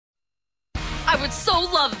I would so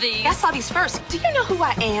love these. I saw these first. Do you know who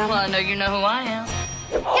I am? Well, I know you know who I am.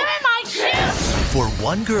 Give me my shoes! For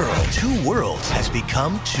one girl, two worlds has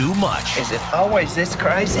become too much. Is it always this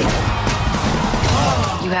crazy?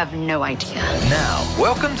 You have no idea. Now,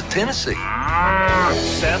 Welcome to Tennessee.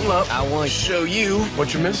 Saddle up. I want to show you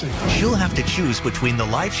What you're missing. she'll have to choose between the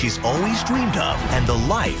life she's always dreamed of and the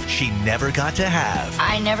life she never got to have.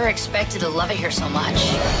 I never expected to love it here so much.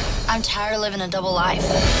 I'm tired of living a double life.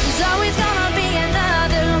 There's always gonna be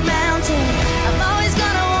another mountain. I'm always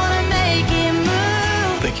gonna wanna make it move.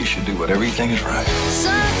 I think you should do whatever you think is right.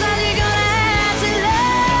 Sometimes you're gonna have to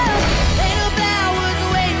love. Ain't no powers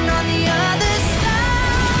waiting on the other side.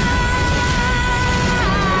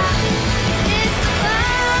 It's the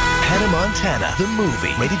fire. Hannah Montana, the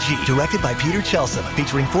movie. Rated G. Directed by Peter Chelsom.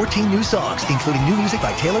 Featuring 14 new songs, including new music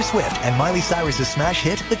by Taylor Swift and Miley Cyrus's smash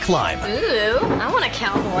hit, The Climb. Ooh, I want a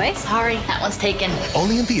cowboy. Sorry, that one's taken.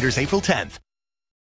 Only in theaters April 10th.